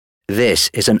This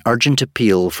is an urgent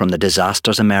appeal from the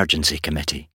Disasters Emergency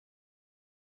Committee.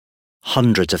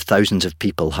 Hundreds of thousands of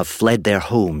people have fled their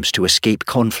homes to escape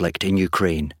conflict in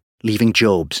Ukraine, leaving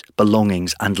jobs,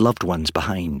 belongings and loved ones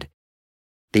behind.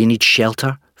 They need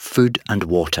shelter, food and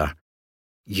water.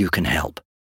 You can help.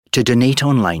 To donate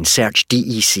online, search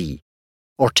DEC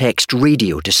or text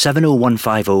radio to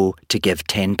 70150 to give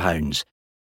 £10.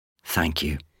 Thank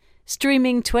you.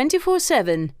 Streaming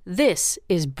 24/7, this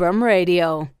is Brum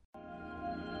Radio.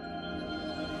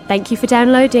 Thank you for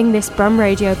downloading this Brum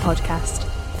Radio podcast.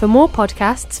 For more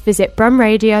podcasts, visit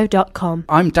brumradio.com.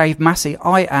 I'm Dave Massey.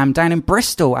 I am down in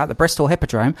Bristol at the Bristol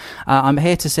Hippodrome. I'm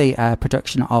here to see a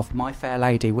production of My Fair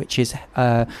Lady, which is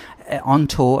on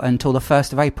tour until the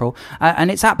 1st of April.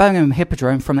 And it's at Birmingham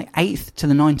Hippodrome from the 8th to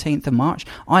the 19th of March.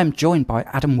 I am joined by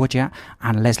Adam Woodyatt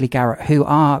and Lesley Garrett, who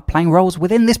are playing roles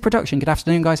within this production. Good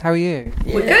afternoon, guys. How are you?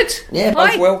 Yeah. We're good. Yeah,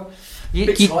 both well.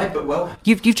 Bit tired, but well.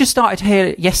 You've just started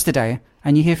here yesterday.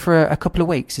 And you're here for a couple of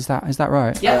weeks, is that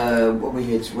right? Yeah. What are we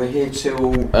here to? We're here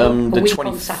till the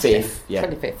 25th. Yeah,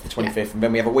 25th. The 25th, and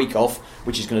then we have a week off,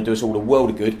 which is going to do us all the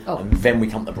world of good. And then we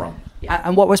come to Brum. Yeah.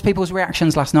 And what was people's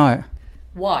reactions last night?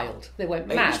 Wild. They went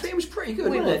mad. It was pretty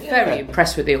good. We wasn't were it? very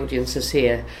impressed with the audiences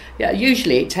here. Yeah,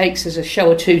 usually it takes us a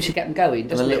show or two to get them going,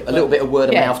 doesn't it? A little bit of word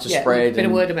of mouth to spread. A bit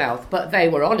of word of mouth, but they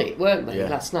were on it, weren't they?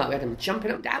 Last night we had them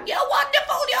jumping up and down. You're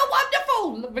wonderful. You're wonderful.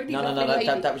 Really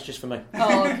No. That was just for me.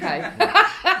 Oh, okay.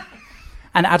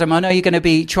 And Adam, I know you're going to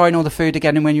be trying all the food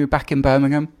again when you're back in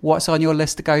Birmingham. What's on your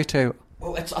list to go to?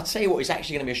 Well, I'd tell you what, it's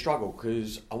actually going to be a struggle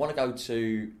because I want to go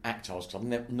to Actar's because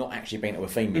I've not actually been to a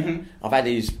theme yet. Mm-hmm. I've had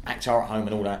his Actar at home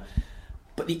and all that.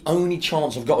 But the only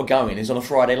chance I've got to go in is on a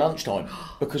Friday lunchtime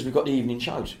because we've got the evening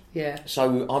shows. Yeah.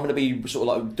 So I'm going to be sort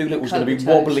of like, Doolittle's going to be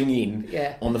wobbling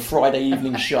in on the Friday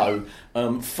evening show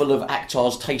full of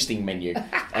Actar's tasting menu.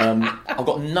 I've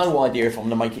got no idea if I'm going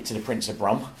to make it to the Prince of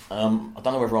Brum. I don't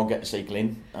know whether I'll get to see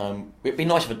Glyn. It'd be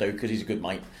nice if I do because he's a good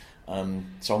mate.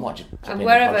 So I might just pop and in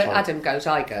wherever and Adam goes,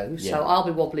 I go. So I'll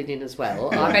be wobbling in as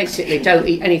well. I basically don't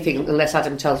eat anything unless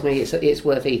Adam tells me it's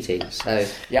worth eating. So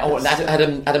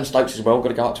Adam Stokes as well. Got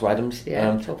to go up to Adam's.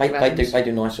 Yeah, they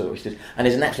do nice sort of oysters. And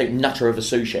there's an absolute nutter of a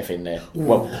sous chef in there. Ooh.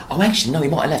 Well, actually no, he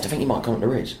might have left. I think he might have gone to the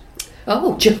Ritz.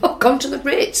 Oh, gone to the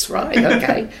Ritz, right?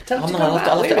 Okay.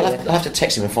 I'll have to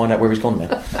text him and find out where he's gone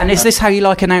now. And is this how you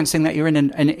like announcing that you're in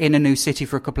a new city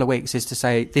for a couple of weeks? Is to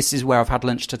say this is where I've had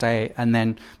lunch today, and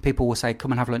then people will say,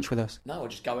 "Come and have lunch with us." No, I'll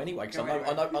just go anyway because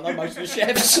I know most of the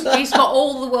chefs. He's got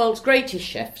all the world's greatest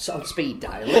chefs on speed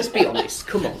dial. Let's be honest.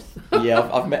 Come on. Yeah,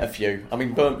 I've met a few. I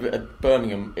mean,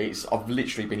 Birmingham. I've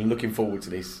literally been looking forward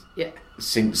to this. Yeah.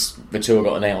 Since the tour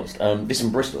got announced. This in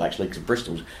Bristol actually because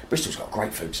Bristol's got a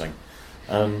great food scene.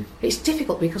 It's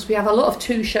difficult because we have a lot of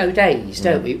two-show days,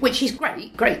 don't we? Which is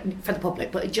great for the public,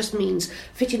 but it just means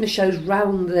fitting the shows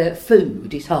round the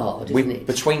food is hard, isn't it?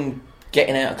 Between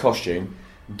getting out of costume,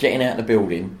 getting out of the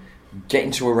building,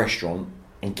 getting to a restaurant,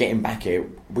 and getting back here,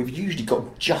 we've usually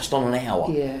got just on an hour.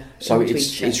 Yeah. So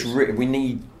we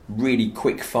need really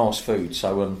quick, fast food.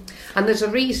 So and there's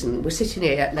a reason we're sitting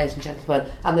here, ladies and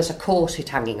gentlemen, and there's a corset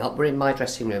hanging up. We're in my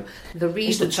dressing room. The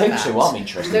reason it's the tutu I'm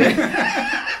interested in.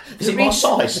 Is it my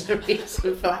size? The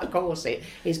reason for that corset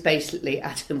is basically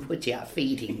Adam Woodyatt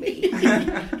feeding me.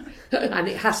 And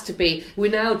it has to be,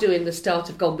 we're now doing the start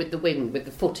of Gone with the Wind with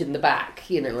the foot in the back,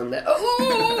 and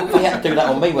the They had to do that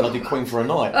on me when I did Queen for a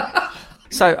Night.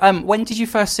 So, when did you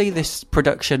first see this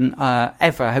production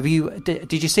ever?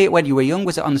 Did you see it when you were young?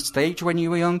 Was it on the stage when you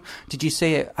were young? Did you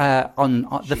see it on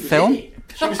the film?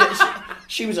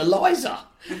 She was Eliza.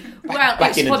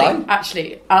 Back in funny, the day.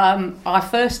 Actually. I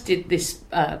first did this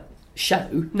show,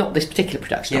 not this particular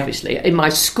production, obviously, in my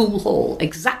school hall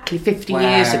exactly 50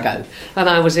 years ago. And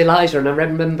I was Eliza, and I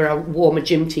remember I wore my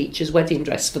gym teacher's wedding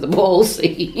dress for the ball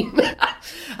scene.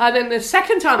 And then the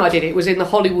second time I did it was in the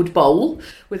Hollywood Bowl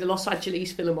with the Los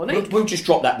Angeles Philharmonic. We'll just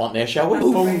drop that one there, shall we?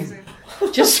 Boom.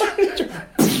 Just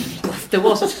there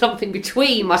was something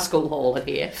between my school hall and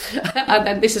here. And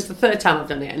then this is the third time I've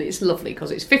done it, and it's lovely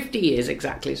because it's 50 years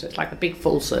exactly, so it's like a big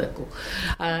full circle.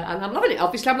 And I'm loving it.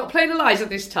 Obviously, I'm not playing Eliza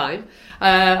this time.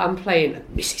 I'm playing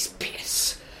Mrs.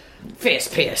 Pierce. Fierce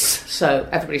Pierce. So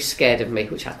everybody's scared of me,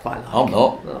 which I quite like. I'm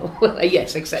not. Oh, well,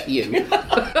 yes, except you.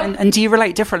 and do you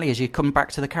relate differently as you come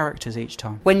back to the characters each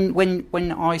time?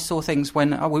 When I saw things, we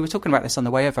were talking about this on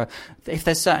the way over, if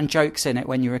there's certain jokes in it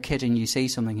when you're a kid and you see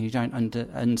something you don't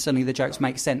and suddenly the jokes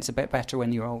make sense a bit better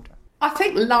when you're older. I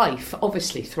think life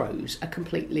obviously throws a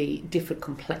completely different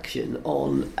complexion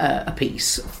on a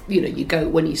piece. You go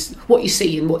what you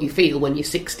see and what you feel when you're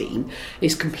 16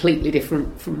 is completely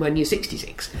different from when you're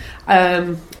 66.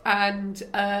 And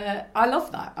I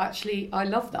love that. Actually, I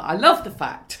love that. I love the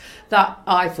fact that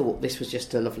I thought this was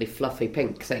just a lovely fluffy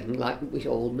pink thing, like we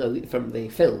all know it from the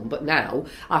film. But now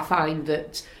I find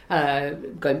that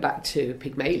going back to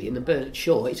Pygmalion and Bernard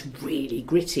Shaw, it's really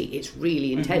gritty. It's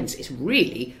really intense. It's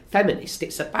really feminist.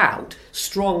 It's about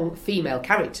strong female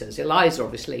characters. Eliza,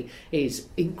 obviously, is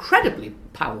incredibly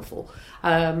powerful.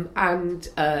 And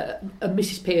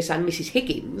Mrs. Pearce and Mrs.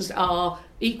 Higgins are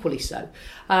equally so.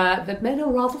 The men are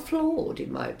rather flawed,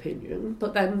 in my opinion,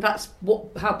 but then that's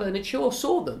how Bernard Shaw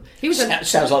saw them.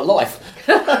 Sounds like life.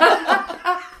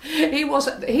 He was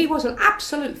an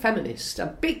absolute feminist, a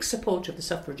big supporter of the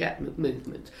suffragette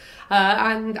movement,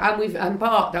 and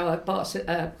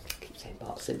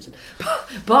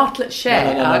Bartlett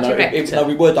Sher, our director. No,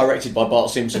 we were directed by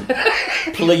Bart Simpson.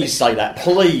 Please say that,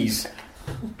 please.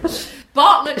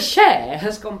 Bartlett Sher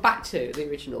has gone back to the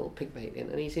original Pygmalion,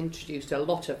 and he's introduced a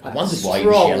lot of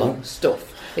strong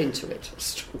stuff into it.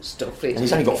 Strong stuff. And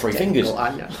he's only got 3 fingers.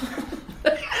 I know.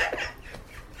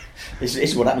 This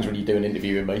is what happens when you do an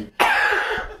interview with me.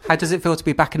 How does it feel to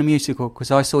be back in a musical?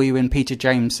 Because I saw you in Peter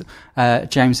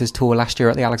James's tour last year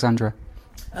at the Alexandra.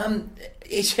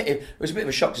 It was a bit of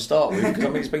a shock to start with,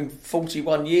 because it's been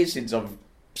 41 years since I've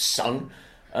sung.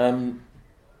 And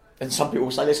some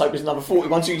people say, let's hope there's another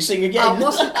 41 so you sing again. I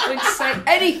wasn't going to say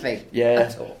anything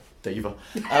at all. Diva.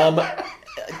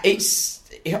 It's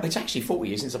actually 40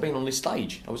 years since I've been on this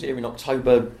stage. I was here in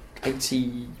October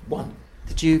 81.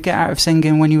 Did you get out of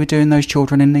singing when you were doing those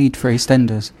Children in Need for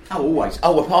EastEnders? Oh, always.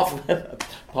 Oh, apart from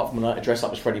when I had to dress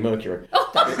up as Freddie Mercury.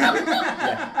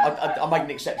 I made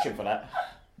an exception for that.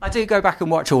 I do go back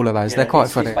and watch all of those. They're quite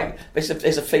funny. There's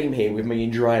a theme here with me in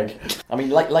drag. I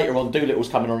mean, later on, Doolittle's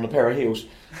coming on a pair of heels.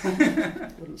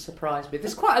 Wouldn't surprise me.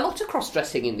 There's quite a lot of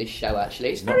cross-dressing in this show,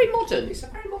 actually. It's very modern. It's a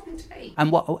very modern take.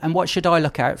 And what should I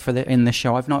look out for in this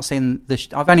show? I've not seen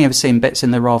I've only ever seen bits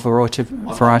in the raw variety when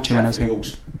I was here.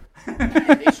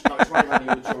 It's right around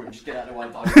the auditorium. Just get out of the way.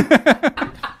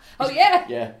 Oh yeah.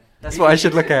 Yeah. That's what I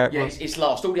should look at. Yeah, it's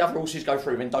last. All the other horses go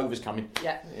through, then Dover's coming.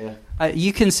 Yeah.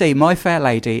 You can see My Fair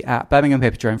Lady at Birmingham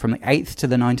Hippodrome from the 8th to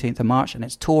the 19th of March, and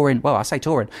it's touring. Well, I say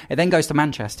touring. It then goes to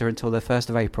Manchester until the 1st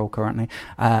of April currently.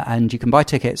 And you can buy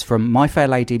tickets from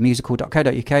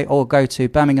myfairladymusical.co.uk or go to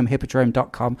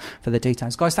birminghamhippodrome.com for the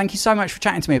details. Guys, thank you so much for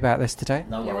chatting to me about this today.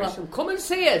 No worries. You're welcome. Come and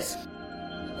see us.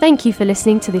 Thank you for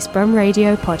listening to this Brum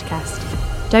Radio podcast.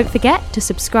 Don't forget to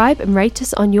subscribe and rate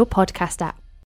us on your podcast app.